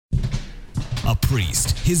A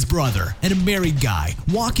priest, his brother, and a married guy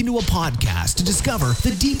walk into a podcast to discover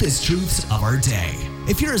the deepest truths of our day.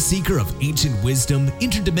 If you're a seeker of ancient wisdom,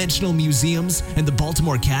 interdimensional museums, and the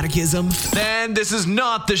Baltimore Catechism, then this is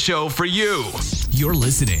not the show for you. You're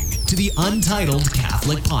listening to the Untitled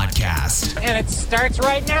Catholic Podcast. And it starts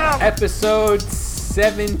right now. Episode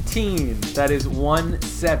 17. That is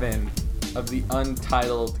 1-7 of the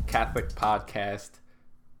Untitled Catholic Podcast.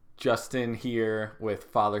 Justin here with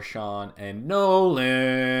Father Sean and Nolan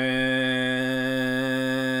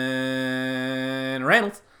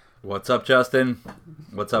Reynolds. What's up, Justin?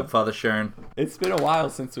 What's up, Father Sean? It's been a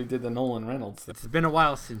while since we did the Nolan Reynolds thing. It's been a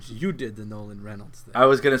while since you did the Nolan Reynolds thing. I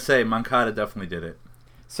was going to say, Moncada definitely did it.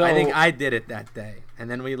 So I think I did it that day.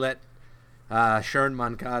 And then we let Shern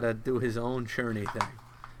Moncada do his own Sherney thing.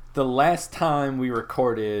 the last time we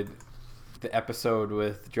recorded the episode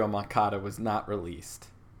with Joe Moncada was not released.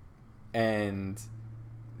 And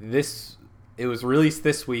it was released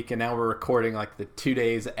this week, and now we're recording like the 2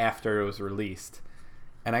 days after it was released.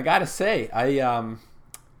 And I gotta say, I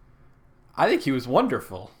think he was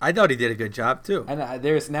wonderful. I thought he did a good job too. And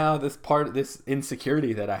there's now this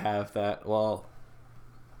insecurity that I have that, well,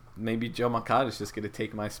 maybe Joe Moncada is just gonna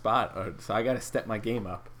take my spot, so I gotta step my game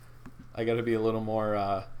up. I gotta be a little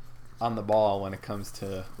more on the ball when it comes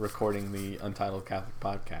to recording the Untitled Catholic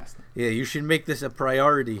Podcast. Yeah, you should make this a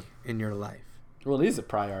priority in your life. Well, it is a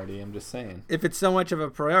priority, I'm just saying. If it's so much of a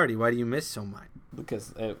priority, why do you miss so much?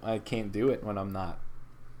 Because I can't do it when I'm not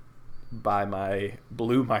by my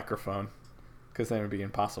blue microphone, because then it would be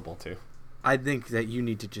impossible to. I think that you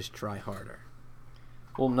need to just try harder.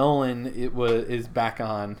 Well, Nolan is back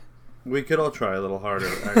on. We could all try a little harder,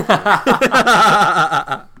 actually.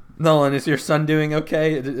 Nolan, is your son doing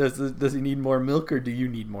okay? Does he need more milk, or do you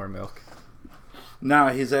need more milk? No,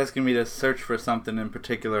 he's asking me to search for something in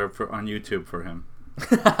particular on YouTube for him.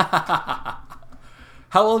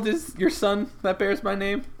 How old is your son that bears my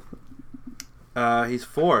name? He's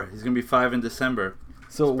 4. He's going to be 5 in December.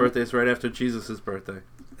 So His birthday's right after Jesus' birthday.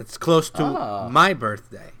 It's close to my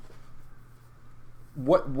birthday.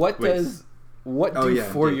 What do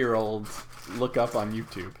 4-year-olds look up on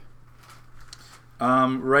YouTube?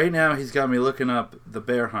 Right now he's got me looking up The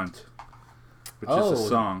Bear Hunt, which is a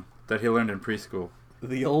song that he learned in preschool.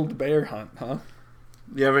 The old bear hunt, huh?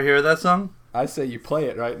 You ever hear that song? I say you play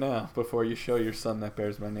it right now before you show your son that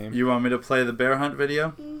bears my name. You want me to play the Bear Hunt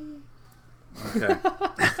video? Okay.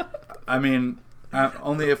 I mean,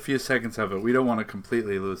 only a few seconds of it. We don't want to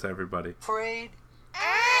completely lose everybody. Afraid?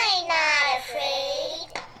 I'm not afraid.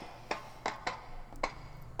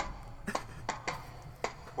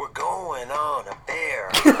 We're going on a bear.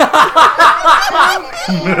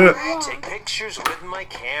 Take pictures with my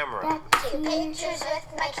camera. Take pictures with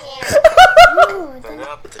my camera. Open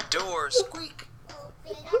up the door, squeak.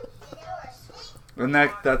 Open up the door, sweet. And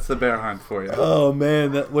that's the Bear Hunt for you. Oh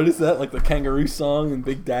man, what is that? Like the kangaroo song and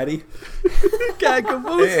Big Daddy?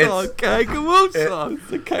 Kangaroo song, kangaroo song.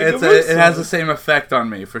 It's a kangaroo song. It has the same effect on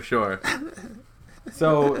me, for sure.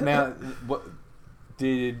 So now, what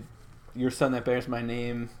did your son that bears my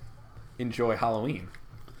name enjoy Halloween?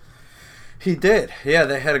 He did. Yeah,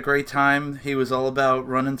 they had a great time. He was all about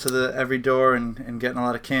running to every door and getting a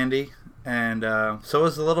lot of candy. And so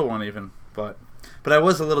was the little one even. But I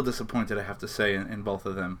was a little disappointed, I have to say, in both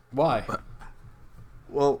of them. Why?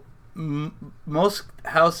 Well, most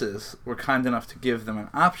houses were kind enough to give them an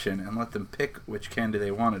option and let them pick which candy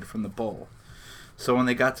they wanted from the bowl. So when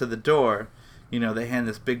they got to the door, they hand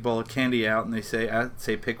this big bowl of candy out and they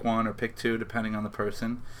say pick one or pick two, depending on the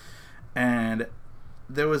person. And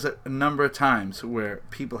there was a number of times where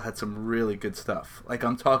people had some really good stuff. Like,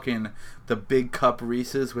 I'm talking the big cup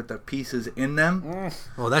Reese's with the pieces in them.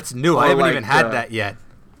 Well, that's new. I haven't even had that yet.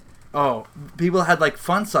 Oh, people had, like,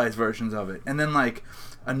 fun-size versions of it. And then, like,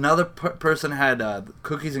 another person had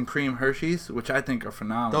cookies and cream Hershey's, which I think are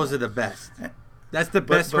phenomenal. Those are the best. That's the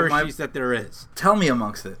best Hershey's that there is. Tell me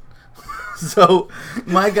amongst it. So,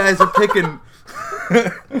 my guys are picking...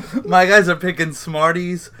 My guys are picking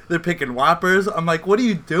Smarties. They're picking Whoppers. I'm like, what are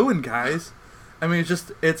you doing, guys? I mean,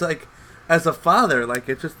 it's like, as a father, like,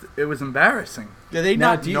 it was embarrassing. Do they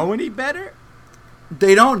not know any better?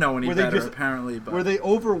 They don't know any better, apparently. But were they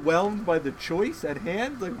overwhelmed by the choice at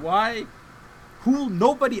hand? Like, why?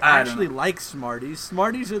 Nobody actually likes Smarties.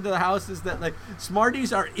 Smarties are the houses that, like,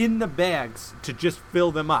 Smarties are in the bags to just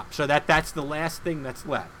fill them up. So that's the last thing that's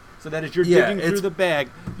left. So that as you're digging through the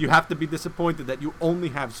bag, you have to be disappointed that you only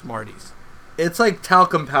have Smarties. It's like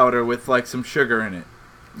talcum powder with, like, some sugar in it.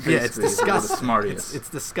 Yeah, it's disgusting. Smarties. It's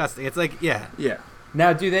disgusting. It's like, yeah. Yeah.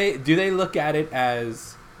 Now, do they look at it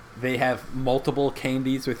as they have multiple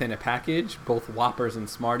candies within a package, both Whoppers and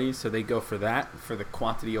Smarties, so they go for that, for the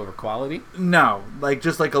quantity over quality. No, like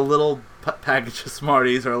just like a little package of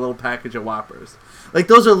Smarties or a little package of Whoppers. Like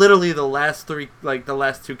those are literally the last three, like the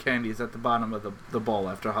last two candies at the bottom of the bowl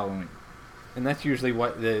after Halloween. And that's usually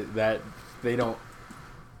what that they don't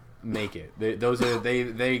make it.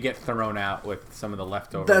 They get thrown out with some of the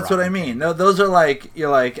leftover. That's what I rotten mean. candy. No, those are like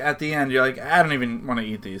you're like at the end you're like I don't even want to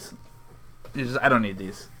eat these. I don't need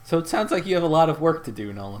these. So it sounds like you have a lot of work to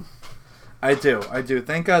do, Nolan. I do.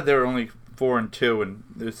 Thank God there were only 4 and 2, and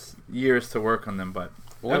there's years to work on them. But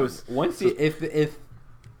if it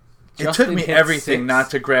Justin took me hits everything 6, not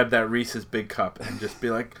to grab that Reese's Big Cup and just be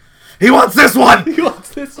like, he wants this one. He wants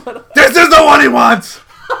this one. This is the one he wants.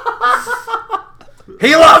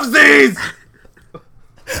 He loves these.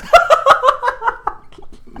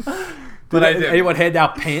 But I did. Anyone hand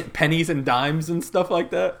out pennies and dimes and stuff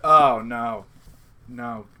like that? Oh no,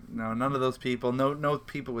 none of those people. No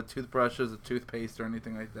people with toothbrushes or toothpaste or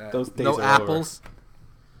anything like that. Those days No are apples.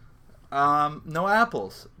 No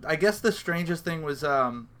apples. I guess the strangest thing was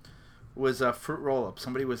fruit roll-ups.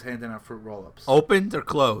 Somebody was handing out fruit roll-ups. Opened or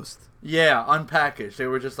closed? Yeah, unpackaged. They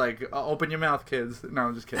were just like, open your mouth, kids. No,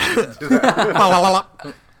 I'm just kidding.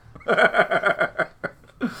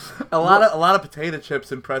 a lot of potato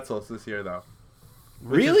chips and pretzels this year, though.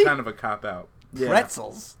 Which Really? is kind of a cop out. Yeah.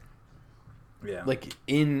 Pretzels. Yeah. Like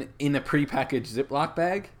in a prepackaged Ziploc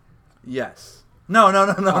bag? Yes. No.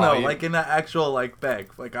 Oh, yeah. Like in an actual like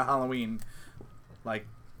bag, like a Halloween, like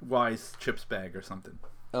Wise chips bag or something.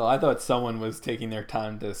 Oh, I thought someone was taking their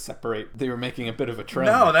time to separate. They were making a bit of a trend.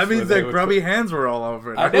 No, that means where they their would grubby hands were all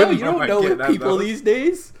over it. I know, really you don't my know kid with had people those. these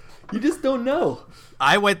days. You just don't know.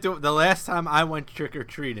 The last time I went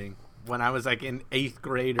trick-or-treating, when I was like in 8th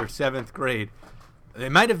grade or 7th grade.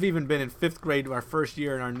 It might have even been in 5th grade, our first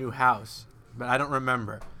year in our new house, but I don't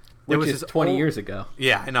remember. There Which was is this 20 old- years ago.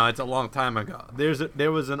 Yeah, I know, it's a long time ago.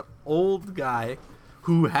 There was an old guy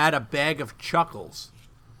who had a bag of Chuckles.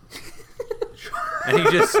 And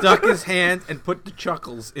he just stuck his hand and put the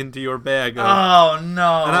Chuckles into your bag. Oh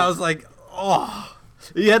no! And I was like, oh.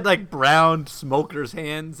 He had like brown smoker's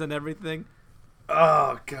hands and everything.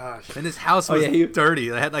 oh gosh! And his house was dirty.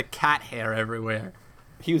 They had like cat hair everywhere.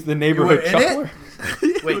 He was the neighborhood You were in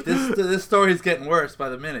chuckler. Wait, this story's getting worse by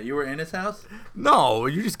the minute. You were in his house? No,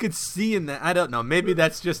 you just could see in that. I don't know. Maybe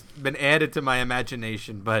that's just been added to my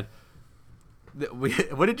imagination. But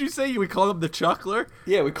what did you say? We call him the Chuckler?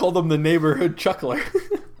 Yeah, we called him the neighborhood chuckler.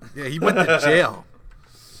 Yeah, he went to jail.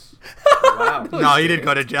 Wow. No, he didn't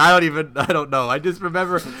go to jail. I don't know. I just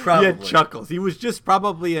remember he had Probably. Chuckles. He was just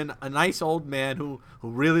probably a nice old man who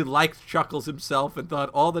really liked Chuckles himself and thought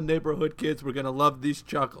all the neighborhood kids were going to love these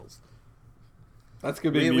Chuckles. That's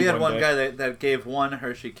gonna be We had one guy that gave one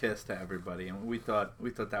Hershey Kiss to everybody, and we thought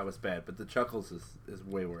that was bad. But the Chuckles is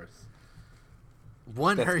way worse.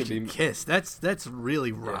 One That's gonna Hershey be- Kiss. That's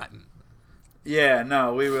really rotten. Yeah,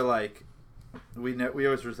 no, we were like, we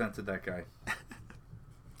always resented that guy.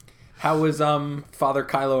 How was Father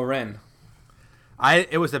Kylo Ren?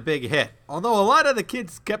 It was a big hit. Although a lot of the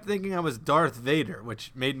kids kept thinking I was Darth Vader,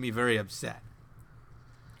 which made me very upset.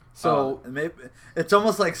 So maybe it's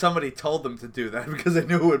almost like somebody told them to do that because they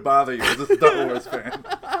knew it would bother you as a Star Wars fan.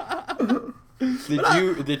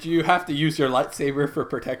 did you have to use your lightsaber for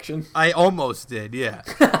protection? I almost did, yeah.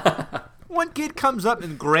 One kid comes up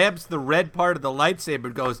and grabs the red part of the lightsaber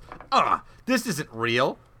and goes, this isn't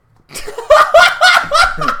real.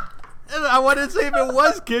 And I wanted to say if it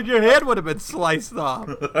was, kid, your hand would have been sliced off.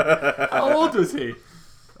 How old was he?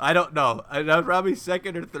 I don't know. I was probably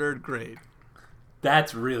 2nd or 3rd grade.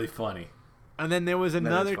 That's really funny. And then there was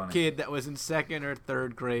another funny. kid that was in 2nd or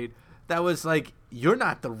 3rd grade that was like, you're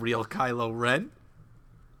not the real Kylo Ren.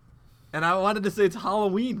 And I wanted to say, it's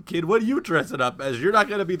Halloween, kid. What are you dressing up as? You're not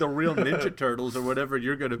going to be the real Ninja Turtles or whatever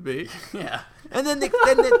you're going to be. Yeah. And then,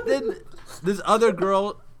 then this other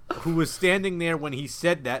girl who was standing there when he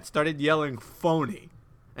said that started yelling phony.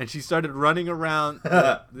 And she started running around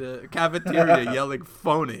the cafeteria yelling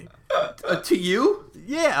phony. To you?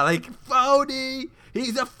 Yeah, like, phony.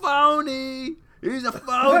 He's a phony. He's a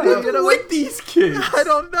phony. You know, With these kids. I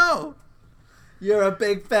don't know. You're a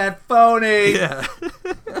big fat phony. Yeah.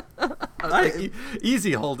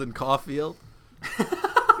 Easy, Holden Caulfield.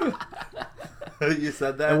 You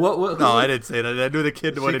said that? And what? No, I didn't say that. I knew the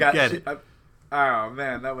kid wouldn't get it. Oh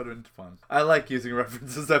man, that would have been fun. I like using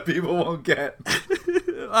references that people won't get.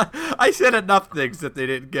 I said enough things that they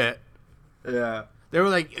didn't get. Yeah. They were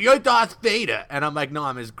like, you're Darth Vader. And I'm like, no,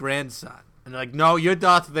 I'm his grandson. And they're like, no, you're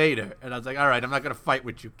Darth Vader. And I was like, all right, I'm not going to fight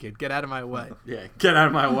with you, kid. Get out of my way. Yeah, get out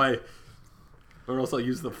of my way. Or else I'll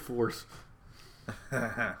use the force.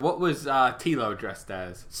 What was Tilo dressed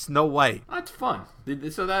as? Snow White. That's fun.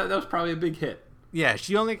 So that was probably a big hit. Yeah,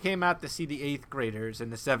 she only came out to see the 8th graders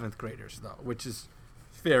and the 7th graders, though, which is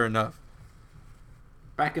fair enough.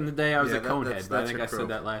 Back in the day, I was Yeah, a conehead, that's but I think her I said crew.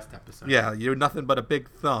 that last episode. Yeah, you're nothing but a big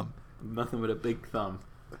thumb. Nothing but a big thumb.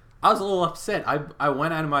 I was a little upset. I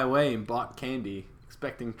went out of my way and bought candy,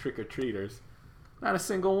 expecting trick-or-treaters. Not a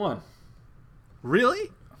single one. Really?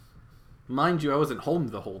 Mind you, I wasn't home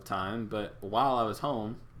the whole time, but while I was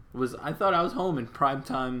home, I thought I was home in prime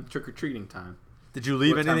time trick-or-treating time. Did you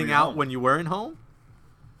leave What time anything were you out home? when you weren't home?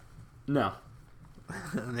 No.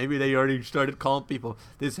 Maybe they already started calling people.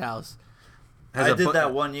 This house has I a did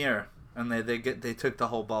that one year, and they took the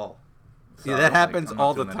whole ball. So Yeah, I that was like, happens I'm not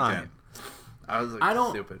all the doing that time. again. I was like, I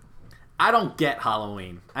don't- stupid. I don't get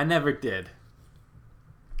Halloween. I never did.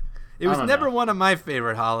 It was I don't never know. one of my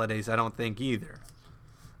favorite holidays, I don't think, either.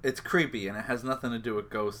 It's creepy, and it has nothing to do with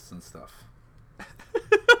ghosts and stuff.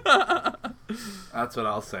 That's what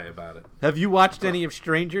I'll say about it. Have you watched any of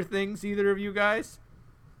Stranger Things, either of you guys?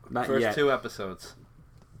 Not First yet. 2 episodes.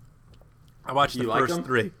 I watched You the like first them?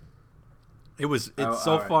 3. It's Oh,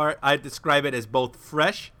 so all right. far, I describe it as both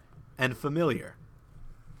fresh and familiar.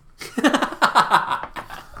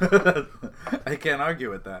 I can't argue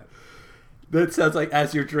with that. That sounds like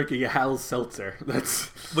as you're drinking a Hell's Seltzer. Which that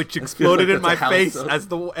feels exploded like in that's my a Hell's face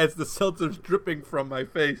Seltzer. as the seltzer's dripping from my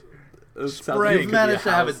face. It sounds Spray. like it You've could be managed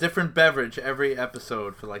to have a Hell's- different beverage every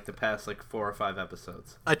episode for like the past 4 or 5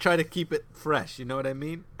 episodes. I try to keep it fresh, you know what I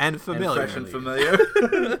mean? And And familiar. fresh and familiar.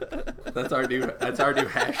 That's our new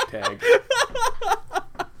hashtag.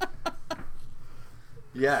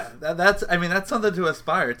 Yeah, that's something to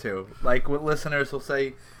aspire to. Like what listeners will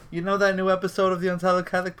say, you know that new episode of the Untitled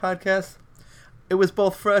Catholic Podcast? It was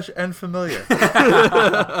both fresh and familiar.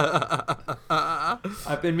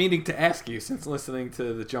 I've been meaning to ask you since listening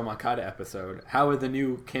to the Joe Moncada episode. How are the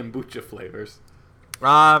new kombucha flavors?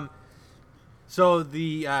 So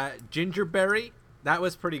the gingerberry, that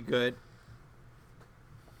was pretty good.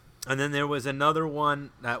 And then there was another one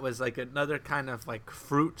that was like another kind of like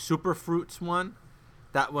fruit, super fruits one.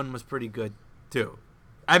 That one was pretty good too.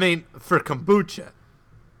 I mean, for kombucha.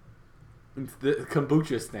 The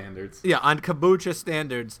kombucha standards. Yeah, on kombucha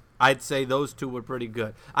standards, I'd say those 2 were pretty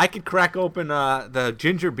good. I could crack open the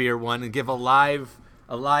ginger beer one and give a live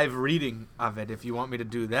reading of it if you want me to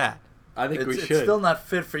do that. I think we It's should. still not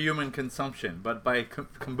fit for human consumption, but by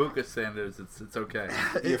kombucha standards, it's okay.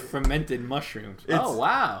 Your fermented mushrooms. It's- Oh,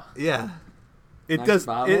 wow. Yeah, it Nice does.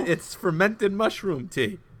 bottle. It's fermented mushroom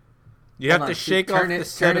tea. You Hold have on, to shake off turn the it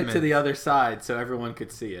sediment. to the other side so everyone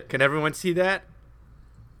could see it. Can everyone see that?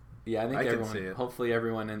 Yeah, I think I can everyone. see it. Hopefully,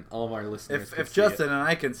 everyone and all of our listeners. If can Justin see and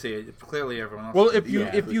I can see it, clearly everyone else. Well, can. if you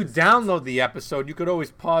Yeah, if you this is- download the episode, you could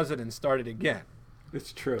always pause it and start it again. it.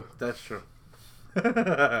 It's true. That's true. All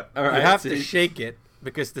right, You have so to you- shake it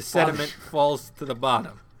because the sediment falls to the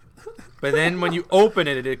bottom. But then when you open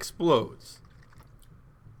it, it explodes.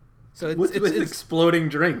 So it's, What's with it's exploding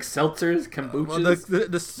drinks? Seltzers, kombuchas? well,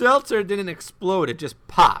 the seltzer didn't explode; it just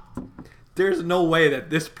popped. There's no way that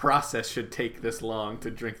this process should take this long to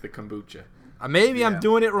drink the kombucha. Maybe I'm Yeah.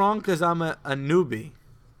 doing it wrong because I'm a newbie.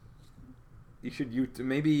 You should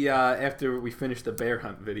maybe after we finish the bear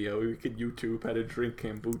hunt video, we could YouTube how to drink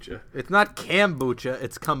kombucha. It's not kombucha;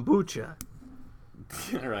 it's kombucha.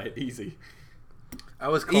 All right, easy. I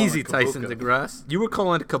was calling Easy, it Tyson kabuka. DeGrasse. You were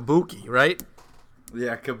calling it kabuki, right?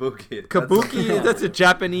 Yeah, kabuki. Kabuki, that's a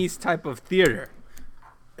Japanese type of theater.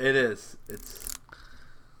 It is. It's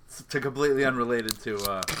completely unrelated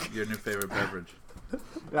to your new favorite beverage.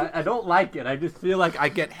 I don't like it. I just feel like I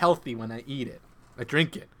get healthy when I eat it. I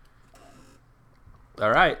drink it. All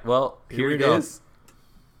right, well, Here we it go. is.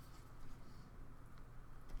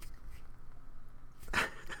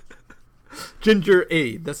 Ginger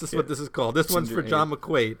Aid. This is what this is called. This one's Ginger for John Aid.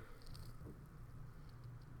 McQuaid.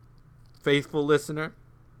 Faithful listener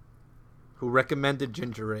who recommended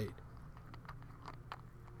Ginger Aid.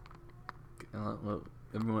 Well,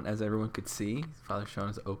 as everyone could see, Father Sean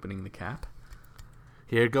is opening the cap.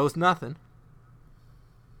 Here goes nothing.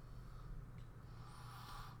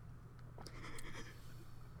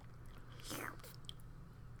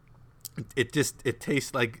 It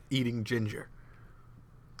tastes like eating ginger.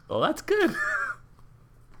 Well, that's good.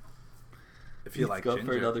 If you Let's like go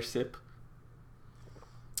ginger. for another sip.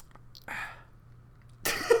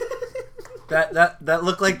 That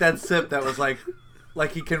looked like that sip that was like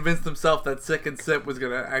he convinced himself that second sip was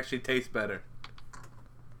gonna actually taste better.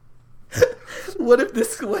 What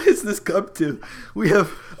is this come to? We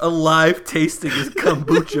have a live tasting of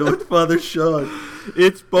kombucha with Father Sean.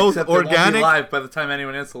 It's both Except it won't be organic. live by the time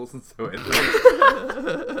anyone else listens to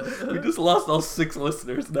it. We just lost all 6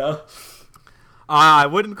 listeners now. I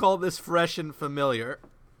wouldn't call this fresh and familiar.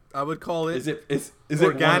 I would call it Is it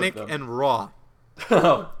organic one of them? and raw.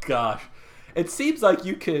 Oh gosh, it seems like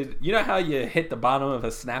you could. You know how you hit the bottom of a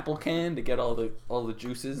Snapple can to get all the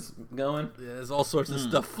juices going? Yeah, there's all sorts of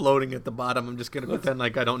stuff floating at the bottom. I'm just gonna pretend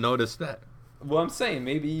like I don't notice that. Well, I'm saying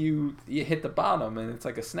maybe you hit the bottom and it's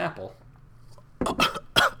like a Snapple.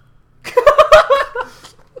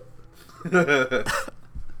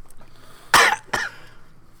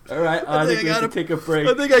 All right, I think we I got should take a break.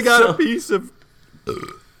 I think I got So- a piece of. Well,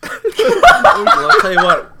 I'll tell you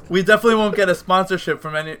what. We definitely won't get a sponsorship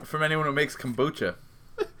from anyone who makes kombucha.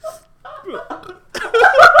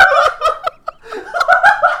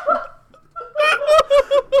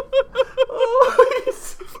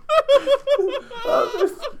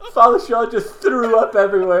 Father Shaw just threw up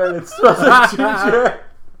everywhere and it smells like ginger.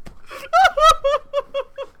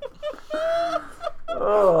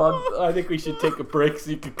 Oh, I think we should take a break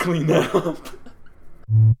so you can clean that up.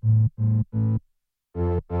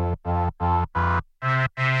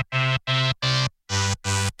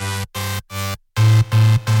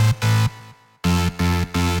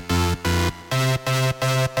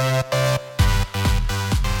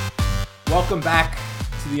 Welcome back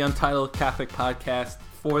to the Untitled Catholic Podcast.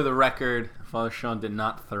 For the record, Father Sean did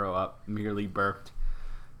not throw up, merely burped,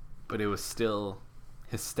 but it was still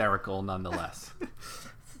hysterical nonetheless.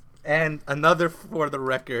 And another for the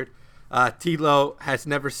record, Tilo has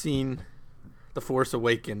never seen The Force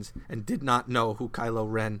Awakens and did not know who Kylo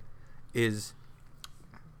Ren is,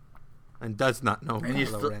 and does not know who And you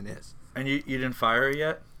Kylo still- Ren is. And you didn't fire her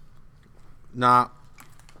yet? Nah,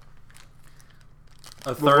 A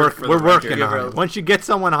we're, third for the we're working record. on it. Once you get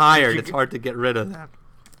someone hired, you it's get- hard to get rid of them.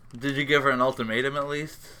 Did you give her an ultimatum at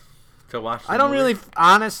least to watch? The I don't movie? really,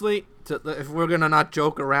 honestly, if we're going to not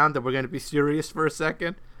joke around and we're going to be serious for a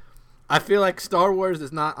second, I feel like Star Wars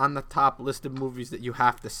is not on the top list of movies that you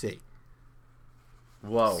have to see.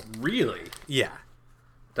 Whoa, Really? Yeah.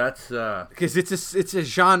 that's Because it's a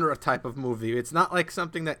genre type of movie. It's not like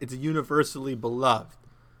something that it's universally beloved.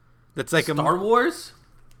 That's like Star Wars?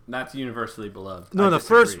 That's universally beloved. No, I the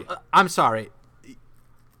disagree. first. I'm sorry.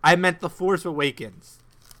 I meant The Force Awakens.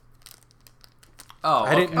 Oh,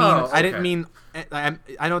 I didn't okay. mean. Oh, I didn't okay. mean.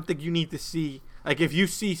 I don't think you need to see. Like, if you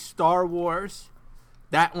see Star Wars,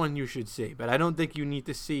 that one you should see. But I don't think you need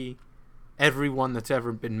to see every one that's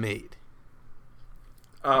ever been made.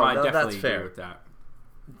 I that's definitely agree fair. with that.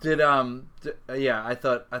 Yeah, I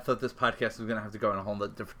thought this podcast was gonna have to go in a whole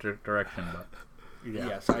different direction, but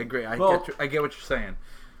yes, I agree. I get what you're saying.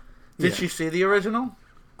 Did Yeah. she see the original?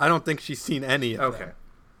 I don't think she's seen any of Okay. them.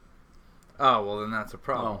 Oh well, then that's a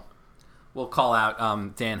problem. Oh, we'll call out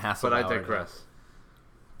Dan Hasselbauer. But I digress.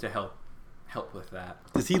 to help with that.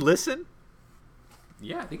 Does he listen?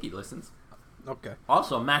 Yeah, I think he listens. Okay.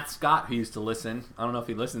 Also, Matt Scott, who used to listen, I don't know if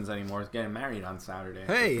he listens anymore, is getting married on Saturday.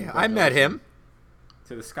 Hey, So I met him.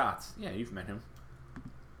 to the Scotts. Yeah, you've met him.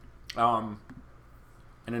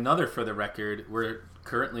 And another for the record, we're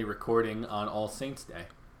currently recording on All Saints Day,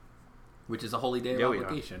 which is a holy day of Yeah, we are.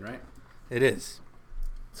 obligation, right? It is.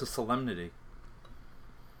 It's a solemnity.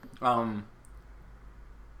 I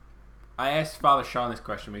asked Father Sean this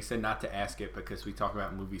question, but he said not to ask it because we talk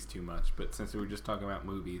about movies too much. But since we were just talking about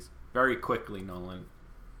movies, very quickly, Nolan,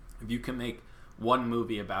 if you can make one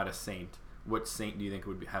movie about a saint, what saint do you think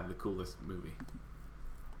would have the coolest movie?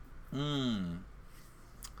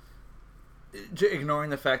 Ignoring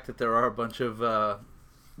the fact that there are a bunch of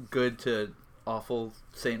good to awful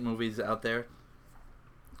saint movies out there.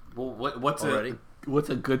 Well, what's Already? what's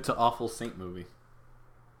a good to awful saint movie?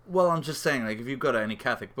 Well, I'm just saying, like, if you go to any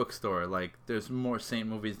Catholic bookstore, like, there's more saint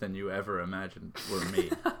movies than you ever imagined were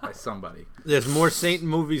made by somebody. There's more saint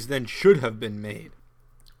movies than should have been made.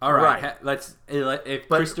 All right, Right. let's. If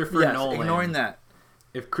But Christopher yes, Nolan, ignoring that,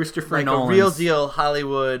 if Christopher like Nolan, a real deal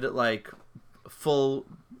Hollywood, like, full,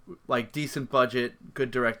 like, decent budget, good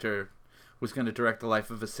director was going to direct the life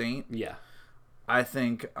of a saint, yeah, I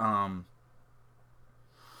think,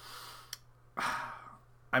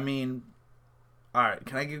 I mean, all right,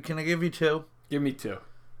 can I give you two? give me two.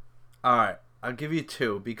 All right, I'll give you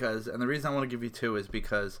two because, and the reason I want to give you two is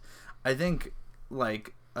because I think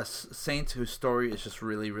like a saint whose story is just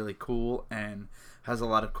really, really cool and has a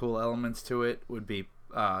lot of cool elements to it would be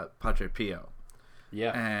Padre Pio.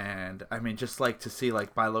 Yeah, And I mean, just like to see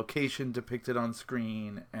like by location depicted on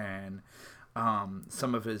screen, and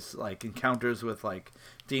some of his like encounters with like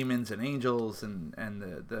demons and angels and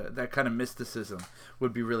the that kind of mysticism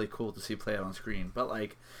would be really cool to see play out on screen. But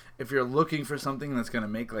like if you're looking for something that's gonna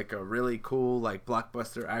make like a really cool like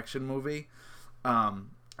blockbuster action movie,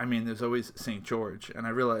 I mean there's always St. George, and I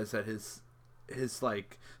realize that his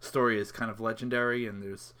like story is kind of legendary, and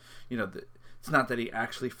there's it's not that he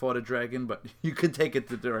actually fought a dragon, but you could take it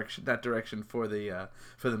that direction for the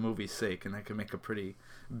movie's sake, and that could make a pretty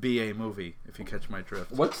BA movie if you catch my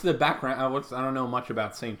drift. What's the background? I don't know much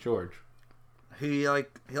about St. George. He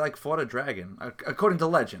fought a dragon according to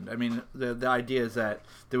legend. I mean, the idea is that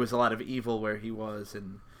there was a lot of evil where he was,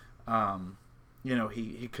 and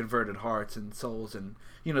he converted hearts and souls, and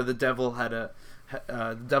the devil had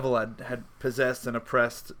possessed and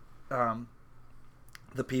oppressed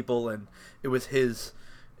the people, and it was his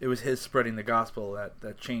spreading the gospel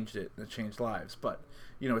that changed it, that changed lives. But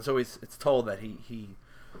it's told that he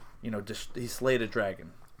slayed a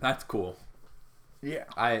dragon. That's cool. Yeah,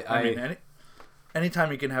 I mean,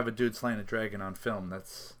 anytime you can have a dude slaying a dragon on film,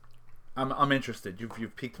 I'm interested.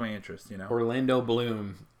 You've piqued my interest. Orlando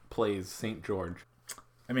Bloom plays St. George.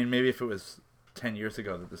 I mean, maybe if it was 10 years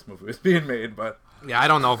ago that this movie was being made, but yeah, I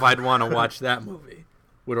don't know if I'd want to watch that movie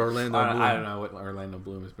with Orlando Bloom. I don't know what Orlando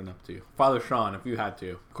Bloom has been up to. Father Sean, if you had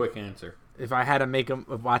to, quick answer. If I had to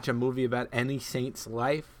watch a movie about any saint's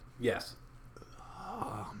life, yes.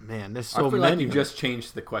 Oh man, there's so I feel many. like you just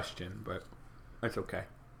changed the question, but that's okay.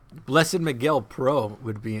 Blessed Miguel Pro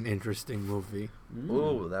would be an interesting movie.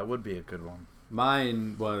 Ooh, that would be a good one.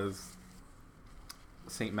 Mine was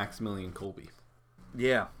St. Maximilian Kolbe.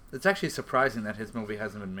 Yeah, it's actually surprising that his movie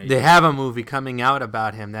hasn't been made. They have a movie coming out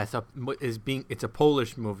about him. It's a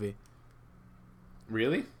Polish movie.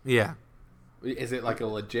 Really? Yeah. Is it like a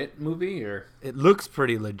legit movie, or it looks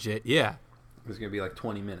pretty legit? Yeah. It's gonna be like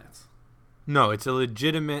 20 minutes. No, it's a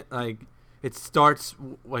legitimate it starts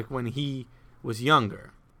like when he was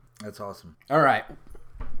younger. That's awesome. All right.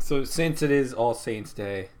 So since it is All Saints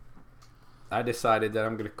Day, I decided that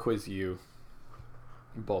I'm gonna quiz you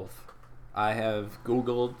both. I have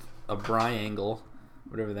Googled a Briangle,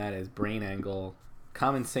 whatever that is, brain angle,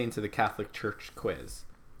 common saints of the Catholic Church quiz.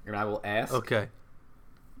 And I will ask. Okay.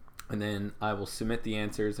 And then I will submit the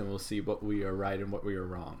answers, and we'll see what we are right and what we are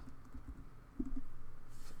wrong.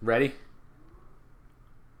 Ready?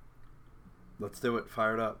 Let's do it.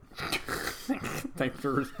 Fire it up. Thanks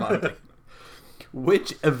for responding.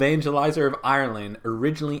 Which evangelizer of Ireland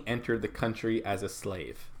originally entered the country as a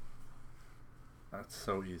slave? That's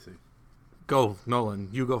so easy. Go, Nolan.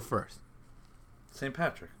 You go first. St.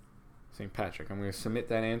 Patrick. St. Patrick. I'm going to submit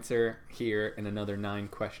that answer here in another 9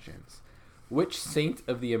 questions. Which saint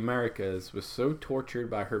of the Americas was so tortured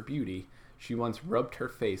by her beauty she once rubbed her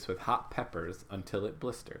face with hot peppers until it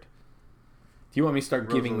blistered? Do you want me to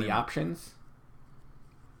start giving the options?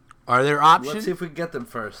 Are there options? Let's see if we can get them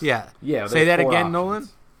first. Yeah. Yeah. Say that again, options. Nolan.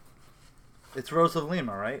 It's Rose of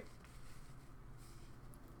Lima, right?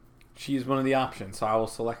 She's one of the options, so I will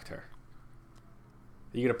select her.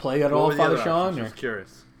 Are you going to play at What all, were the Father other Sean? options? Or? Just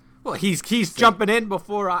curious. Well, he's jumping in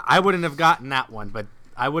before I wouldn't have gotten that one, but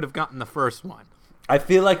I would have gotten the first one. I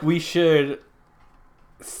feel like we should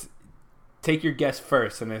take your guess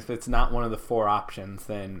first, and if it's not one of the 4 options,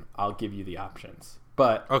 then I'll give you the options.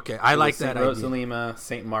 But okay, I like that St. Rose idea. of Lima,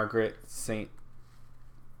 St. Margaret, St.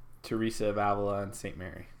 Teresa of Avila, and St.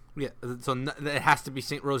 Mary. Yeah, so it has to be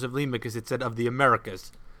St. Rose of Lima because it said of the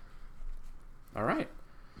Americas. All right.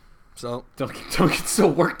 So Don't get so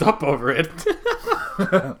worked up over it.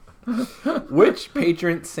 Which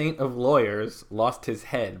patron saint of lawyers lost his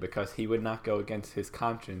head because he would not go against his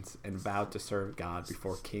conscience and vowed to serve God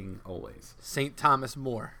before King always? St. Thomas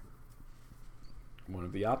More. One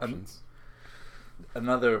of the options.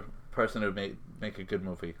 Another person who would make a good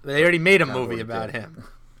movie. They already made a God movie already about did. him.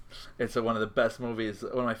 It's one of the best movies,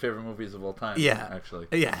 one of my favorite movies of all time. Yeah, actually.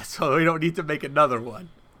 Yeah, so we don't need to make another one.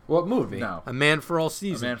 What movie? No. A Man for All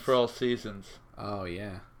Seasons. A Man for All Seasons. Oh,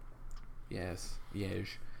 yeah. Yes.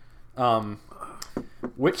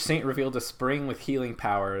 Which saint revealed a spring with healing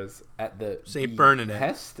powers at the Saint Bernadette.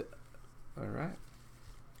 Behest? All right.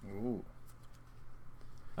 Ooh.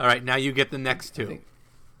 All right, now you get the next 2. think-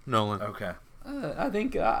 Nolan. Okay. I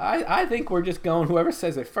think we're just going whoever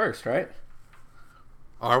says it first, right?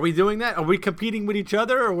 Are we doing that? Are we competing with each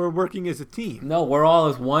other, or we're working as a team? No, we're all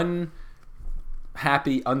as one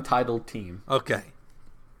happy, untitled team. Okay.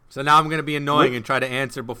 So now I'm going to be annoying and try to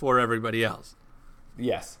answer before everybody else.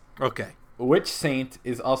 Yes. Okay. Which saint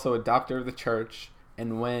is also a doctor of the church,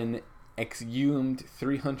 and when exhumed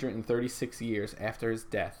 336 years after his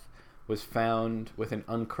death, was found with an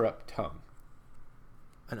uncorrupt tongue?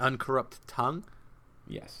 An uncorrupt tongue?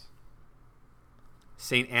 Yes.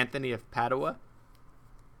 Saint Anthony of Padua.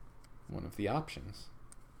 One of the options.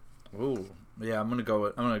 Ooh, yeah. I'm gonna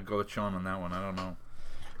go with Sean on that one. I don't know.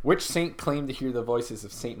 Which saint claimed to hear the voices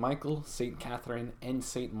of Saint Michael, Saint Catherine, and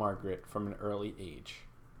Saint Margaret from an early age?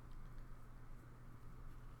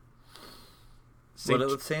 What are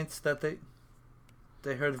the saints that they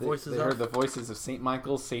heard voices They of? heard the voices of Saint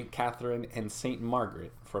Michael, Saint Catherine, and Saint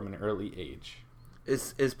Margaret from an early age.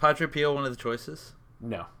 Is Padre Pio one of the choices?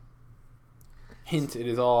 No. Hint, it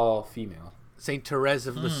is all female. Saint Therese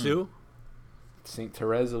of Lisieux. Saint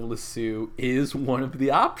Therese of Lisieux is one of the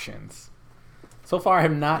options. So far, I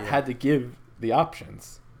have not had to give the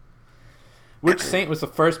options. Which saint was the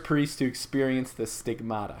first priest to experience the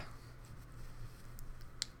stigmata?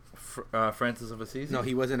 Francis of Assisi? No,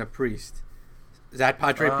 he wasn't a priest. Is that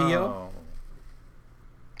Padre Pio?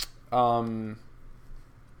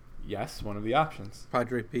 Yes, one of the options.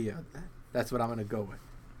 Padre Pio. That's what I'm going to go with.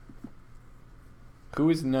 Who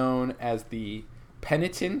is known as the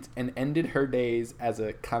penitent and ended her days as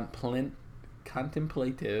a contemplative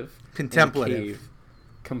in a cave,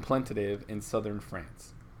 contemplative in southern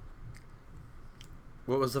France?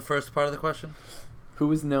 What was the first part of the question? Who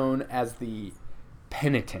is known as the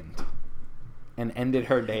penitent and ended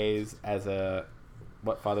her days as a,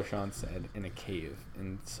 what Father Sean said, in a cave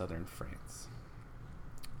in southern France?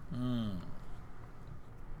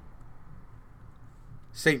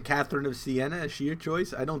 Saint Catherine of Siena. Is she your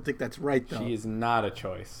choice? I don't think that's right, though. She is not a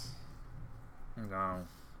choice. No.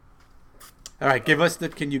 All right,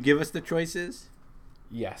 can you give us the choices?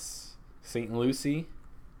 Yes. Saint Lucy,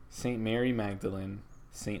 Saint Mary Magdalene,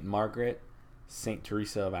 Saint Margaret, Saint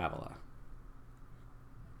Teresa of Avila.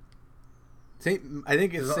 I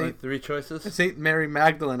think it's There's only Saint 3 choices. Saint Mary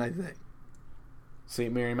Magdalene. I think.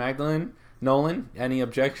 Saint Mary Magdalene. Nolan, any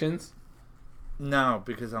objections? No,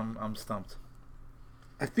 because I'm stumped.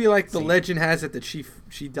 I feel like the legend has it that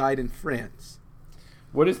she died in France.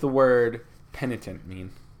 What does the word penitent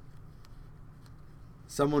mean?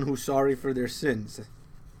 Someone who's sorry for their sins,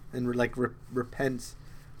 and repents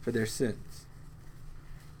for their sins.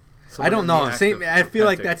 I don't know. I feel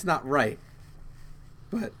like that's not right,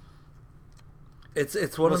 but it's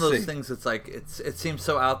one of We'll those see. things. It's like it seems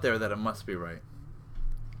so out there that it must be right.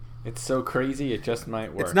 It's so crazy, it just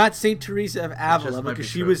might work. it's not Saint Teresa of Avila just might because be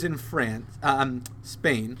she true. was in France,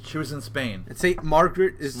 Spain. She was in Spain. And Saint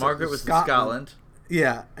Margaret was in Scotland.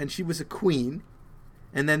 Yeah, and she was a queen.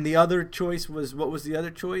 And then the other choice was, what was the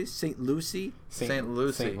other choice? Saint Lucy. Saint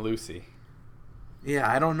Lucy. Saint Lucy. Yeah,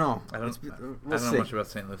 I don't know. I don't We'll know see. much about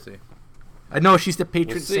Saint Lucy. I know she's the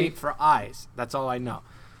patron We'll see. saint for eyes. That's all I know.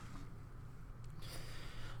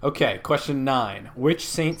 Okay, question 9. Which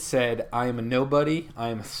saint said, "I am a nobody, I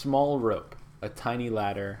am a small rope, a tiny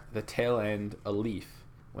ladder, the tail end, a leaf,"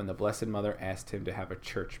 when the Blessed Mother asked him to have a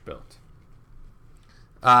church built?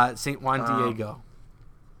 Saint Juan Diego.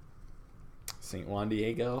 Saint Juan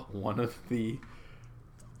Diego, one of the...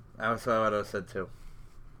 That's what I said too.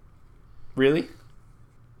 Really?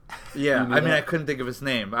 Yeah, You knew I mean, that? I couldn't think of his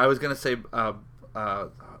name. I was gonna say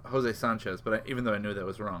Jose Sanchez, but even though I knew that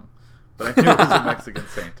was wrong, but I knew it was a Mexican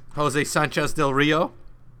saint. Jose Sanchez del Rio.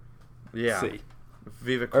 Yeah. See.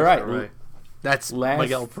 Viva Cristo All right, Rey. That's Last-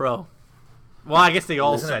 Miguel Pro. Well, I guess they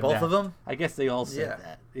all Isn't it said both that. of them? I guess they all said Yeah.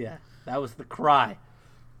 that. Yeah, that was the cry.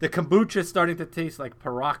 The kombucha's starting to taste like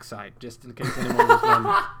peroxide, just in case anyone was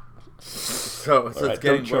wondering. So All it's right,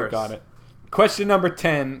 getting don't choke worse. on it. Question number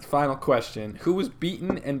 10, final question. Who was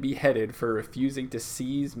beaten and beheaded for refusing to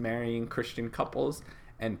cease marrying Christian couples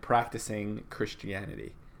and practicing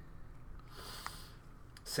Christianity?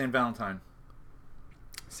 Saint Valentine.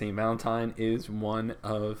 St. Valentine is one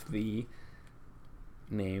of the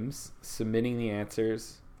names. Submitting the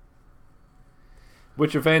answers.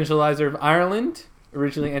 Which evangelizer of Ireland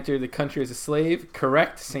originally entered the country as a slave?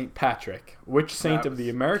 Correct, St. Patrick. Which saint That of the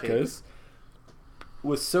was Americas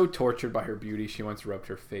was so tortured by her beauty she once rubbed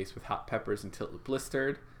her face with hot peppers until it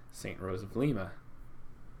blistered? St. Rose of Lima.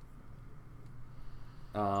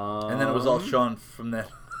 And then it was all Sean from that.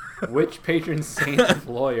 Which patron saint of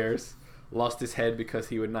lawyers lost his head because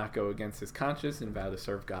he would not go against his conscience and vow to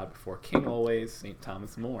serve God before King always? St.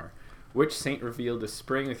 Thomas More. Which saint revealed a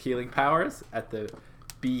spring with healing powers at the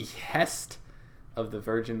behest of the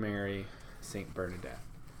Virgin Mary? St. Bernadette.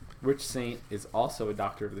 Which saint is also a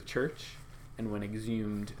doctor of the church and when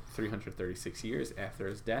exhumed 336 years after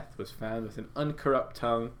his death was found with an uncorrupt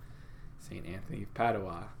tongue? St. Anthony of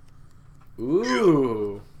Padua.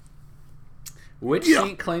 Ooh. Which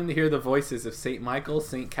saint claimed to hear the voices of St. Michael,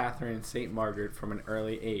 St. Catherine, and St. Margaret from an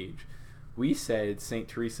early age? We said St.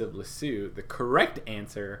 Teresa of Lisieux. The correct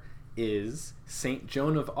answer is St.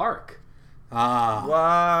 Joan of Arc. Ah,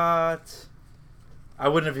 What? I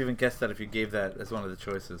wouldn't have even guessed that if you gave that as one of the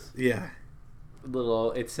choices. Yeah.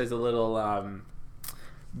 It says a little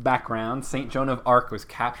background. Saint Joan of Arc was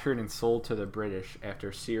captured and sold to the British after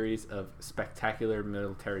a series of spectacular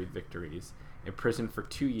military victories. Imprisoned for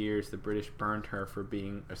 2 years, the British burned her for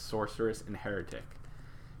being a sorceress and heretic.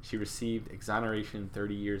 She received exoneration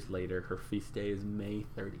 30 years later. Her feast day is May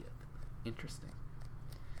 30th. Interesting.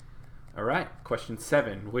 All right, question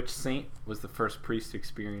 7. Which saint was the first priest to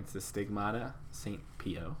experience the stigmata? Saint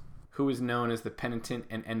Pio. Who was known as the penitent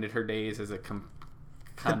and ended her days as a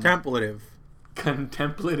Contemplative.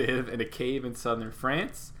 contemplative in a cave in southern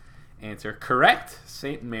France? Answer correct.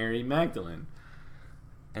 Saint Mary Magdalene.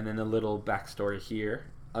 And then a little backstory here.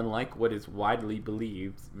 Unlike what is widely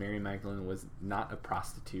believed, Mary Magdalene was not a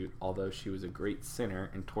prostitute, although she was a great sinner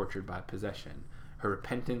and tortured by possession. Her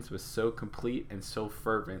repentance was so complete and so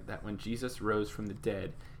fervent that when Jesus rose from the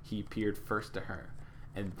dead, he appeared first to her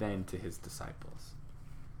and then to his disciples.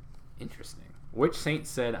 Interesting. Which saint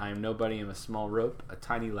said, I am nobody, I am a small rope, a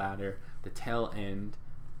tiny ladder, the tail end,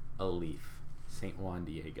 a leaf? Saint Juan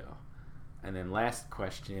Diego. And then last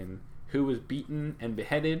question. Who was beaten and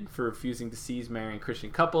beheaded for refusing to seize marrying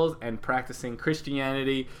Christian couples and practicing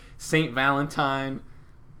Christianity? Saint Valentine.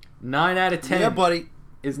 9 out of 10. Yeah, buddy.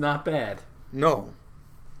 Is not bad. No.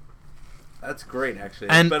 That's great, actually.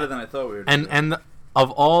 And- It's better than I thought we were doing. And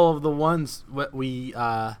of all of the ones that we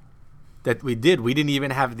did, we didn't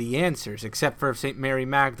even have the answers except for St. Mary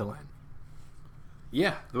Magdalene.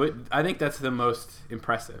 Yeah, I think that's the most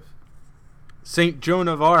impressive. St. Joan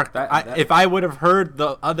of Arc. If I would have heard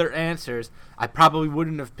the other answers, I probably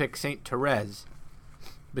wouldn't have picked St. Therese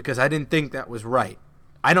because I didn't think that was right.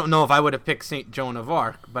 I don't know if I would have picked St. Joan of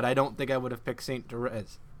Arc, but I don't think I would have picked St.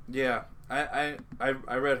 Therese. Yeah, I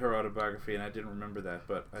read her autobiography and I didn't remember that,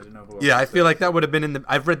 but I didn't know who. Yeah, I feel like that would have been in the.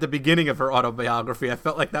 I've read the beginning of her autobiography. I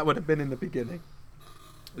felt like that would have been in the beginning.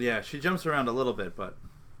 Yeah, she jumps around a little bit, but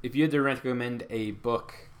If you had to recommend a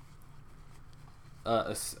book,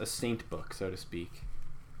 a saint book, so to speak,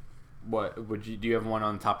 what would you? Do you have one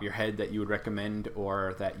on top of your head that you would recommend,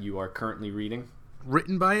 or that you are currently reading?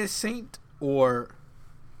 Written by a saint or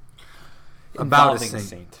about a Involving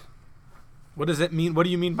saint? What does it mean? What do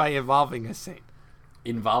you mean by evolving a saint?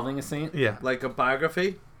 Involving a saint? Yeah. like a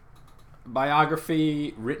biography.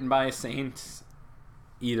 Biography written by a saint,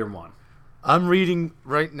 either one. I'm reading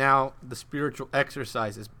right now The Spiritual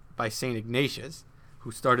Exercises by St. Ignatius,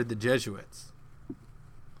 who started the Jesuits.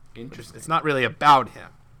 Interesting. It's not really about him.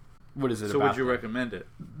 What is it So about? would you then? recommend it?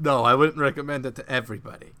 No, I wouldn't recommend it to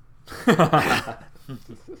everybody.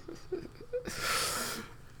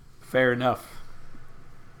 Fair enough.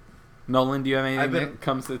 Nolan, do you have anything I've been- that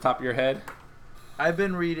comes to the top of your head? I've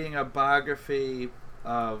been reading a biography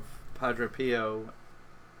of Padre Pio,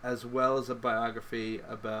 as well as a biography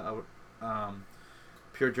about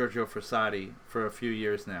Pier Giorgio Frassati for a few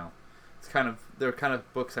years now. They're kind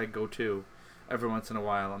of books I go to every once in a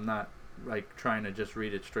while. I'm not like trying to just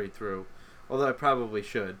read it straight through, although I probably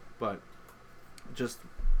should. But just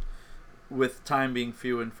with time being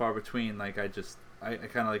few and far between, like I kind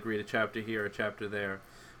of like read a chapter here, a chapter there.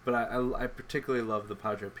 But I particularly love the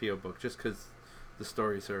Padre Pio book just because the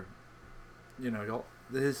stories are,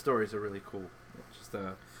 his stories are really cool. Just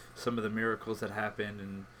some of the miracles that happened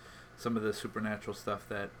and some of the supernatural stuff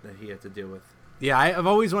that he had to deal with. Yeah, I've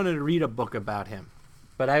always wanted to read a book about him,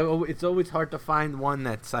 but it's always hard to find one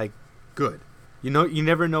that's like good. You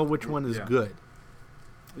never know which one is Yeah. good.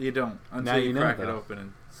 You don't until Now you you know, crack it though. open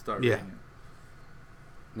and start Yeah. reading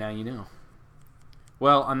it. Now you know.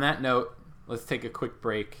 Well, on that note, let's take a quick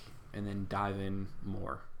break and then dive in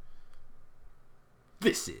more.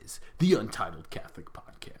 This is the Untitled Catholic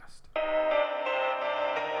Podcast.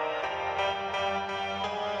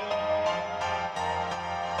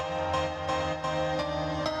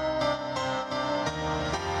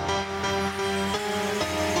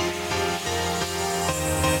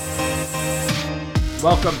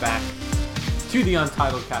 Welcome back to the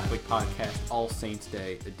Untitled Catholic Podcast, All Saints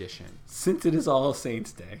Day edition. Since it is All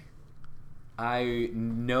Saints Day, I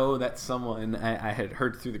know that someone, I had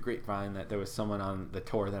heard through the grapevine that there was someone on the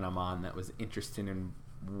tour that I'm on that was interested in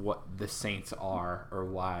what the saints are or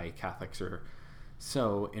why Catholics are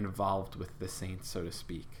so involved with the saints, so to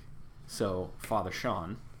speak. So, Father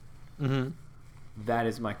Sean, that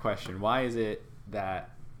is my question. Why is it that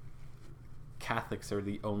Catholics are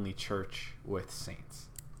the only church with saints?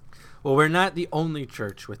 Well, we're not the only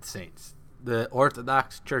church with saints. The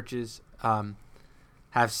Orthodox churches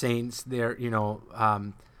have saints. They're,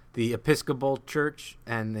 the Episcopal Church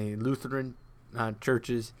and the Lutheran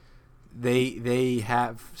churches, they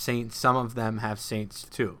have saints. Some of them have saints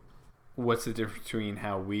too. What's the difference between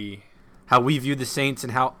how how we view the saints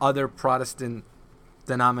and how other Protestant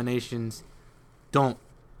denominations don't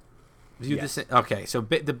view the saints. Okay, so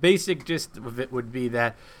the basic gist of it would be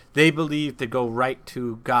that they believe to go right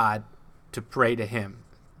to God to pray to Him.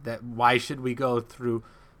 That why should we go through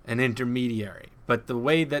an intermediary? But the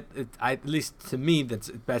way that, at least to me, that's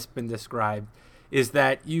best been described, is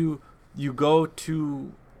that you go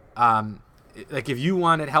to, like if you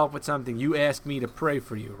wanted help with something, you ask me to pray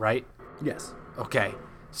for you, right? Yes. Okay.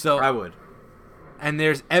 So I would. And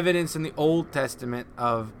there's evidence in the Old Testament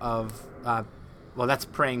of well, that's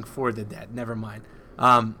praying for the dead. Never mind.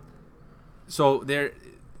 So there,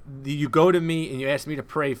 you go to me and you ask me to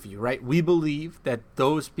pray for you, right? We believe that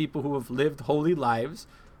those people who have lived holy lives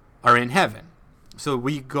are in heaven. So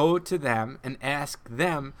we go to them and ask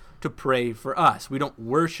them to pray for us. We don't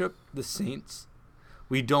worship the saints.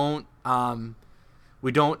 We don't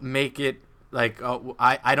make it like, oh,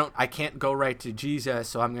 I can't go right to Jesus,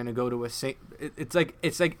 so I'm going to go to a saint.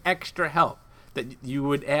 It's like extra help that you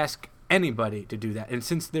would ask anybody to do that. And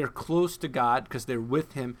since they're close to God because they're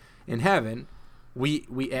with Him in heaven,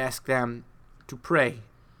 we ask them to pray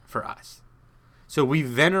for us. So we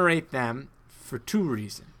venerate them for two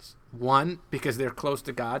reasons. One, because they're close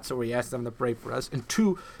to God, so we ask them to pray for us. And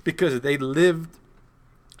two, because they lived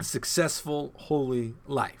a successful, holy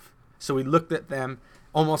life. So we looked at them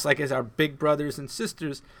almost like as our big brothers and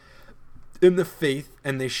sisters in the faith,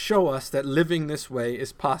 and they show us that living this way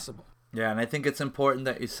is possible. Yeah, and I think it's important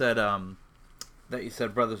that you said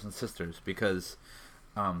brothers and sisters, because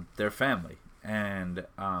they're family. And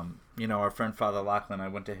our friend Father Lachlan, I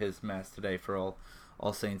went to his mass today for All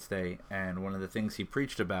Saints Day, and one of the things he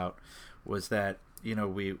preached about was that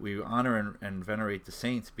we honor and venerate the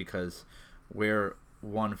saints because we're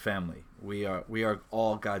one family. We are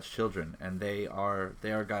all God's children, and they are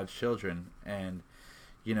God's children, and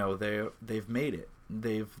they've made it.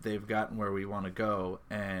 They've gotten where we want to go,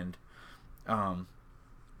 and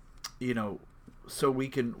so we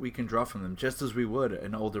can draw from them just as we would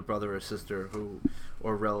an older brother or sister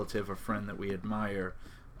or relative or friend that we admire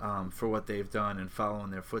for what they've done and follow in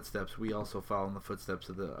their footsteps. We also follow in the footsteps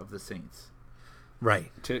of the saints.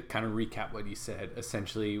 Right. To kind of recap what you said,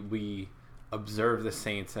 essentially we observe the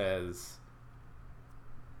saints as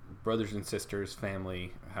brothers and sisters,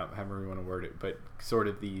 family, however you want to word it, but sort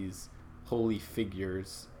of these holy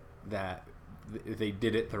figures that they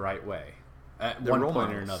did it the right way at They're one role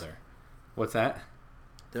point or models. another. What's that?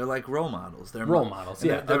 They're like role models. They're Role models.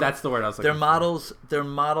 Yeah, that's the word I was looking They're for. models. They're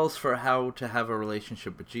models for how to have a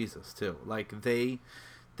relationship with Jesus too. Like they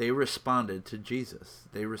responded to Jesus.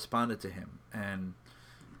 They responded to Him, and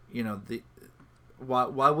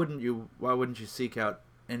why wouldn't you seek out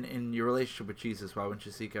in your relationship with Jesus? Why wouldn't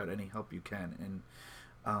you seek out any help you can?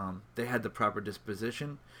 And they had the proper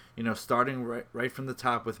disposition. Starting right from the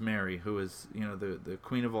top with Mary, who is the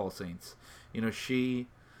Queen of all saints. Her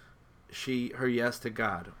yes to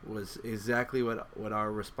God was exactly what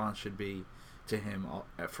our response should be to Him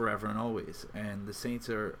forever and always. And the saints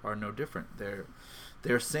are no different. They're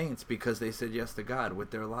saints because they said yes to God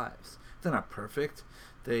with their lives. They're not perfect.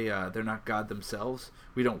 They're not God themselves.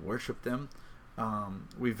 We don't worship them.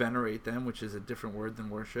 We venerate them, which is a different word than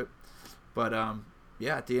worship. But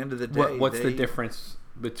at the end of the day, what's the difference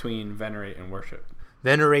between venerate and worship?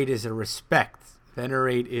 Venerate is a respect.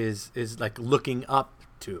 Venerate is like looking up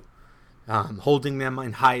to. Holding them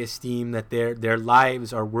in high esteem, that their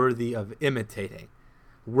lives are worthy of imitating.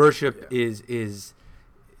 Worship is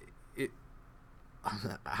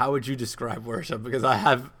how would you describe worship? Because I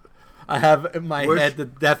have in my head the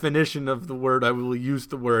definition of the word. I will use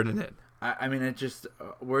the word in it. I mean, it just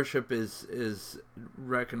worship is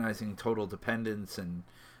recognizing total dependence and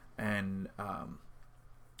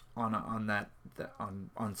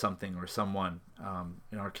on something or someone.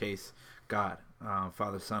 In our case, God,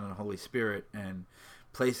 Father, Son, and Holy Spirit, and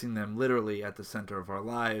placing them literally at the center of our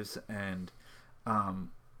lives, and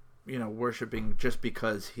worshiping just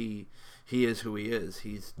because He is who He is.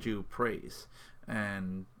 He's due praise,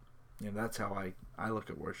 and that's how I look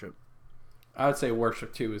at worship. I would say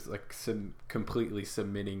worship too is like completely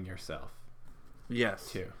submitting yourself. Yes.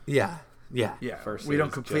 To. Yeah. Versus we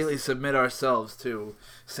don't completely submit ourselves to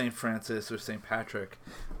Saint Francis or Saint Patrick,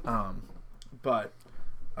 but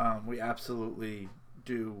we absolutely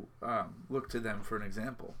do look to them for an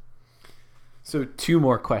example. So 2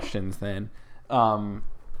 more questions then.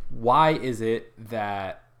 Why is it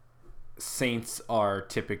that saints are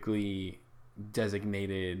typically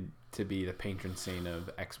designated to be the patron saint of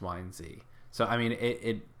X, Y, and Z? So, I mean,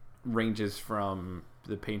 it ranges from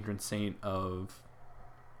the patron saint of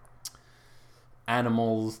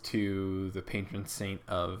animals to the patron saint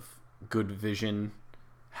of good vision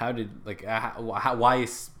How did why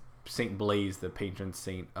is Saint Blaise the patron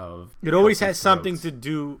saint of? It always Kelsey has something Throats? to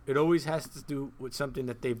do. It always has to do with something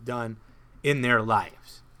that they've done in their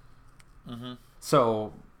lives.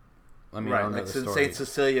 So, I mean, I Right, don't know like the Saint story.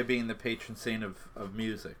 Cecilia being the patron saint of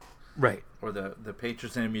music, Right. or the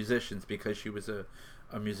patron saint of musicians because she was a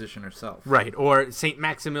musician herself. Right. Or Saint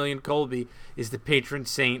Maximilian Kolbe is the patron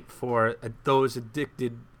saint for those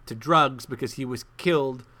addicted to drugs because he was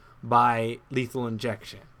killed by lethal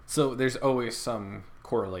injection. So there's always some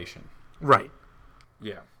correlation. Right.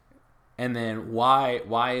 Yeah. And then why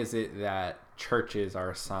is it that churches are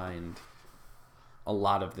assigned a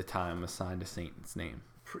lot of the time assigned a saint's name?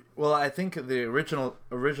 Well, I think the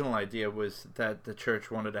original idea was that the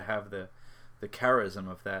church wanted to have the charism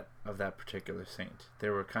of that particular saint. They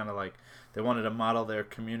were kind of like they wanted to model their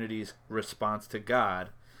community's response to God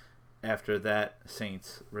after that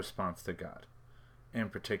saint's response to God, in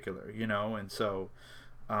particular, and so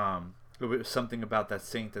it was something about that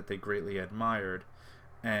saint that they greatly admired,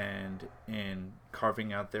 and in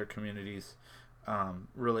carving out their community's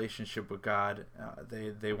relationship with God,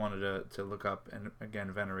 they wanted to look up and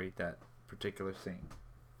again venerate that particular saint.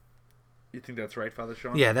 You think that's right, Father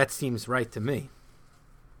Sean? Yeah, that seems right to me.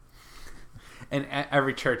 And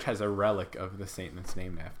every church has a relic of the saint that's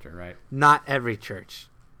named after, right? Not every church.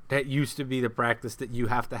 That used to be the practice that you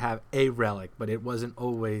have to have a relic, but it wasn't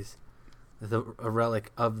always a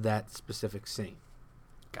relic of that specific saint.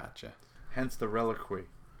 Gotcha. Hence the reliquary.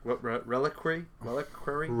 What reliquary?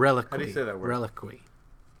 Reliquary? Reliquary. How do you say that word? Reliquary.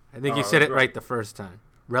 I think you Oh, said it right. right the first time.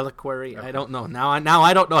 Reliquary. Okay. I don't know. Now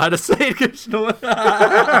I don't know how to say it.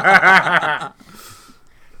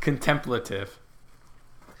 Contemplative.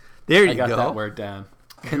 There you I got go. that word down.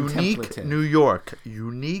 Contemplative. York.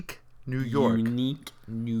 Unique New Unique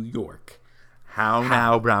New York. How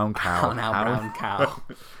now, brown cow? How now, brown cow.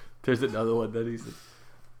 There's another one that he's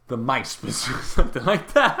the mice or something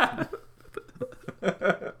like that.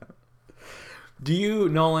 Do you,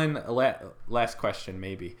 Nolan? Last question,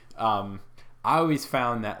 maybe. I always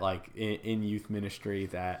found that, like in youth ministry,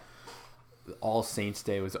 that All Saints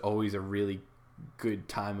Day was always a really good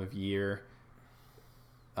time of year.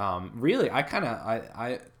 Really,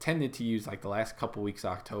 I tended to use like the last couple weeks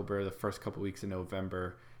of October, the first couple weeks of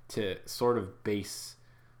November to sort of base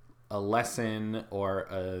a lesson or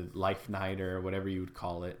a life night or whatever you would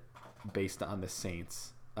call it based on the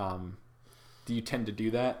saints. Do you tend to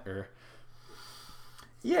do that, or?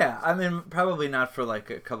 Yeah, I mean, probably not for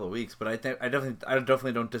like a couple of weeks, but I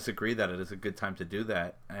definitely don't disagree that it is a good time to do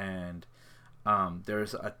that. And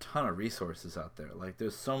there's a ton of resources out there. Like,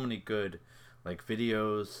 there's so many good like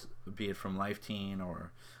videos, be it from Life Teen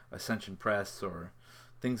or Ascension Press or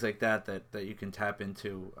things like that you can tap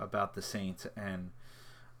into about the saints. And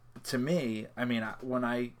to me, I mean, when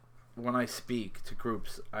I speak to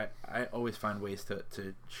groups, I always find ways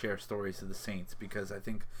to share stories of the saints, because I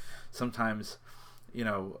think sometimes,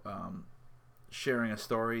 sharing a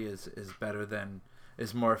story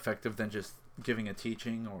is more effective than just giving a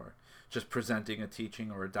teaching or just presenting a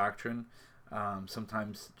teaching or a doctrine.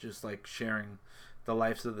 Sometimes just like sharing the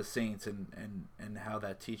lives of the saints and how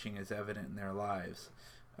that teaching is evident in their lives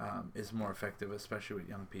is more effective, especially with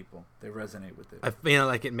young people. They resonate with it. I feel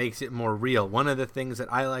like it makes it more real. One of the things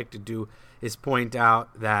that I like to do is point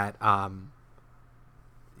out that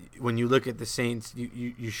when you look at the saints,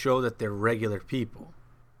 you show that they're regular people.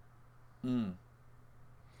 And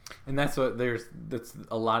that's that's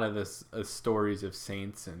a lot of this stories of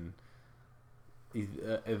saints, and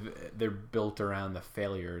they're built around the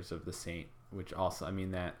failures of the saint, which also, I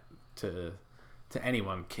mean, that to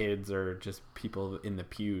anyone, kids or just people in the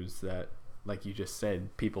pews, that, like you just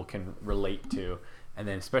said, people can relate to. And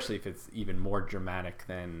then especially if it's even more dramatic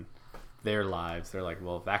than their lives, they're like,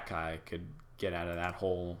 well, if that guy could get out of that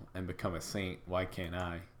hole and become a saint, why can't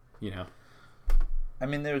I? I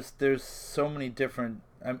mean, there's so many different.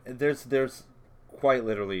 There's quite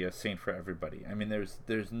literally a saint for everybody. I mean,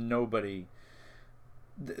 there's nobody.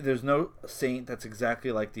 There's no saint that's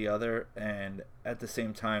exactly like the other, and at the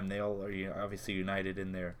same time, they all are obviously united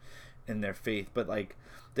in their faith. But like,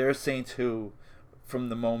 there are saints who, from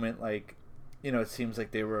the moment, like, it seems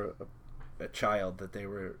like they were a child, that they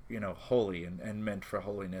were holy and meant for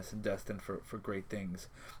holiness and destined for great things.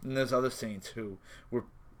 And there's other saints who were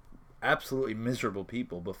absolutely miserable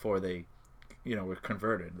people before they were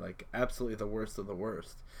converted, like absolutely the worst of the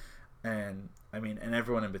worst, and I mean, and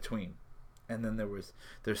everyone in between. And then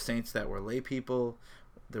there's saints that were lay people,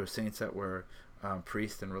 there were saints that were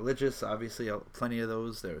priests and religious, obviously plenty of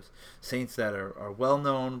those. There's saints that are well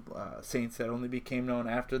known, saints that only became known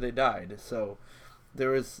after they died. So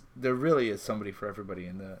there really is somebody for everybody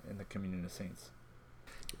in the communion of saints.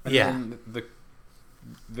 And Yeah. then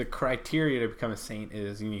the criteria to become a saint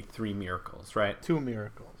is you need 3 miracles, right? 2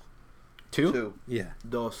 miracles. 2? Yeah.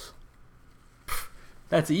 Dos.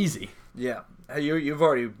 That's easy. Yeah. You've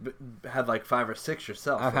already had like 5 or 6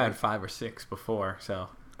 yourself. I've right? had 5 or 6 before, so.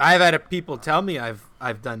 I've had people tell me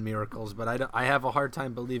I've done miracles, but I have a hard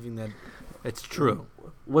time believing that it's true.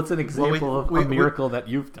 What's an example of we- a miracle that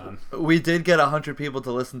you've done? We did get 100 people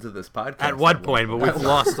to listen to this podcast. At one point, but we've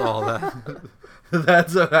lost all that.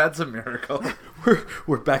 That's a miracle.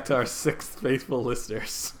 We're back to our 6th faithful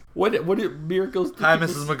listeners. What miracles? Hi,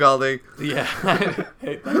 Mrs. McGaldy. Yeah.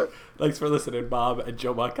 Hey, thanks for listening, Bob and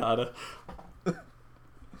Joe Moncada.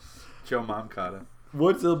 Joe Moncada.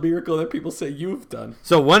 What's a miracle that people say you've done?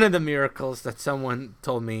 So one of the miracles that someone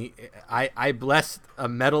told me, I blessed a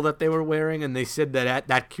medal that they were wearing, and they said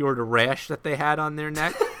that cured a rash that they had on their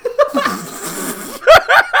neck.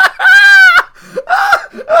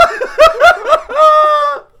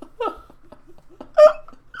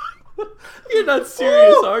 You're not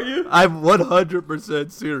serious, are you? I'm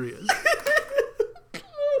 100% serious.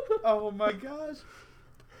 Oh my gosh.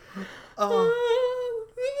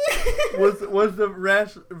 Was the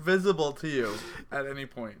rash visible to you at any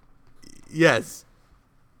point? Yes.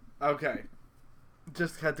 Okay.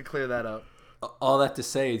 Just had to clear that up. All that to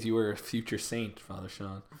say is you were a future saint, Father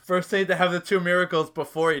Sean. First saint to have the 2 miracles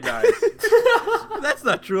before he dies. That's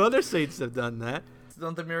not true. Other saints have done that.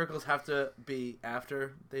 Don't the miracles have to be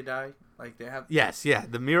after they die? Like they have. Yes, yeah.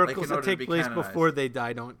 The miracles that order to take be place canonized. before they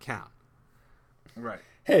die don't count. Right.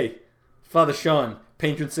 Hey, Father Sean,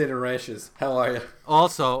 patron saint of rashes. How are you?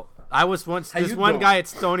 Also, I was once. How This you one doing? guy at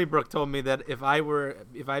Stony Brook told me that if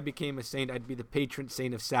I became a saint, I'd be the patron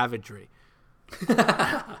saint of savagery.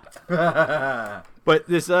 But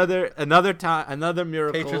this another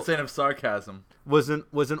miracle Patron saint of sarcasm. was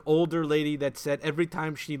an older lady that said every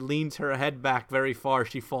time she leans her head back very far,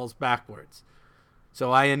 she falls backwards.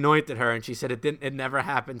 So I anointed her, and she said it never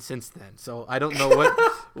happened since then. So I don't know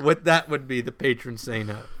what that would be the patron saint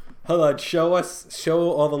of. Hold on, show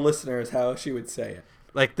all the listeners how she would say it.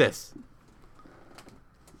 Like this.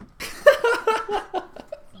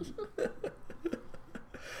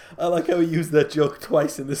 I like how we used that joke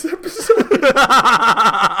twice in this episode.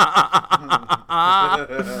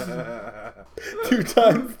 2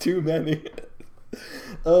 times too many.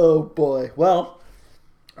 Oh boy. Well,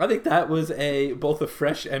 I think that was both a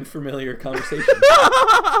fresh and familiar conversation.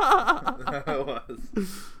 It was.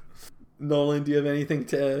 Nolan, do you have anything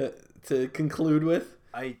to conclude with?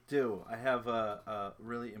 I do. I have a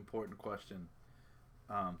really important question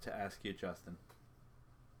to ask you, Justin.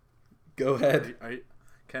 Go ahead. Are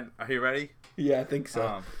you ready? Yeah, I think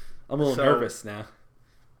so. I'm a little so- nervous now.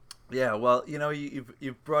 Yeah, well,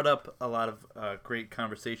 you've brought up a lot of great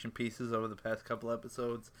conversation pieces over the past couple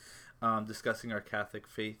episodes, discussing our Catholic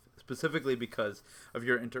faith, specifically because of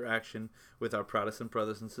your interaction with our Protestant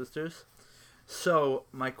brothers and sisters. So,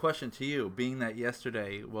 my question to you, being that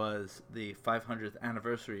yesterday was the 500th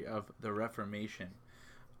anniversary of the Reformation,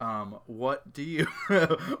 what do you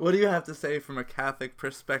have to say from a Catholic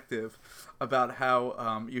perspective about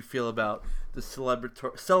how you feel about the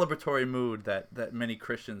celebratory mood that many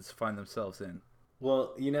Christians find themselves in?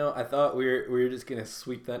 Well, I thought we were just gonna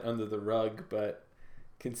sweep that under the rug, but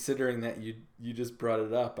considering that you just brought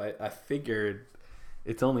it up, I figured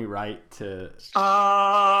it's only right to.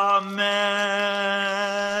 Amen.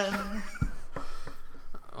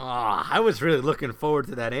 I was really looking forward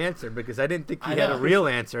to that answer because I didn't think he had a real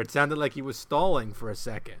answer. It sounded like he was stalling for a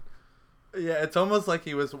second. Yeah, it's almost like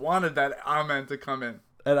he wanted that amen to come in.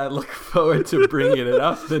 And I look forward to bringing it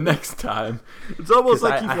up the next time. It's almost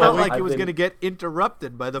 'Cause like he I felt haven't- like he I've was been- going to get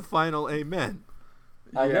interrupted by the final amen.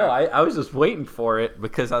 I Yeah. know. I was just waiting for it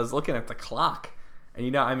because I was looking at the clock. And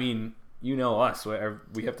you know us, where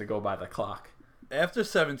we have to go by the clock. After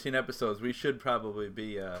 17 episodes, we should probably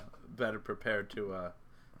be better prepared to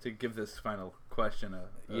give this final question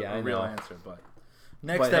a real know. answer. But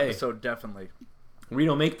next But hey. episode, definitely. We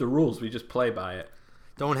don't make the rules. We just play by it.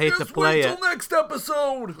 Don't hate to Just play wait it. till next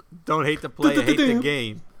episode. Don't hate to play it. Hate the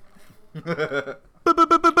game.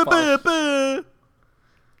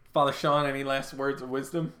 Father Sean, any last words of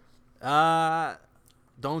wisdom?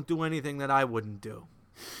 Don't do anything that I wouldn't do.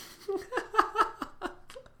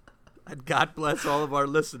 And God bless all of our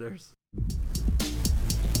listeners.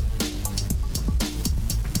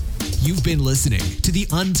 You've been listening to the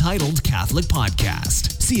Untitled Catholic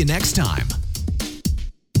Podcast. See you next time.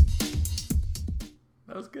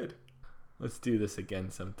 That was good. Let's do this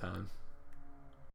again sometime.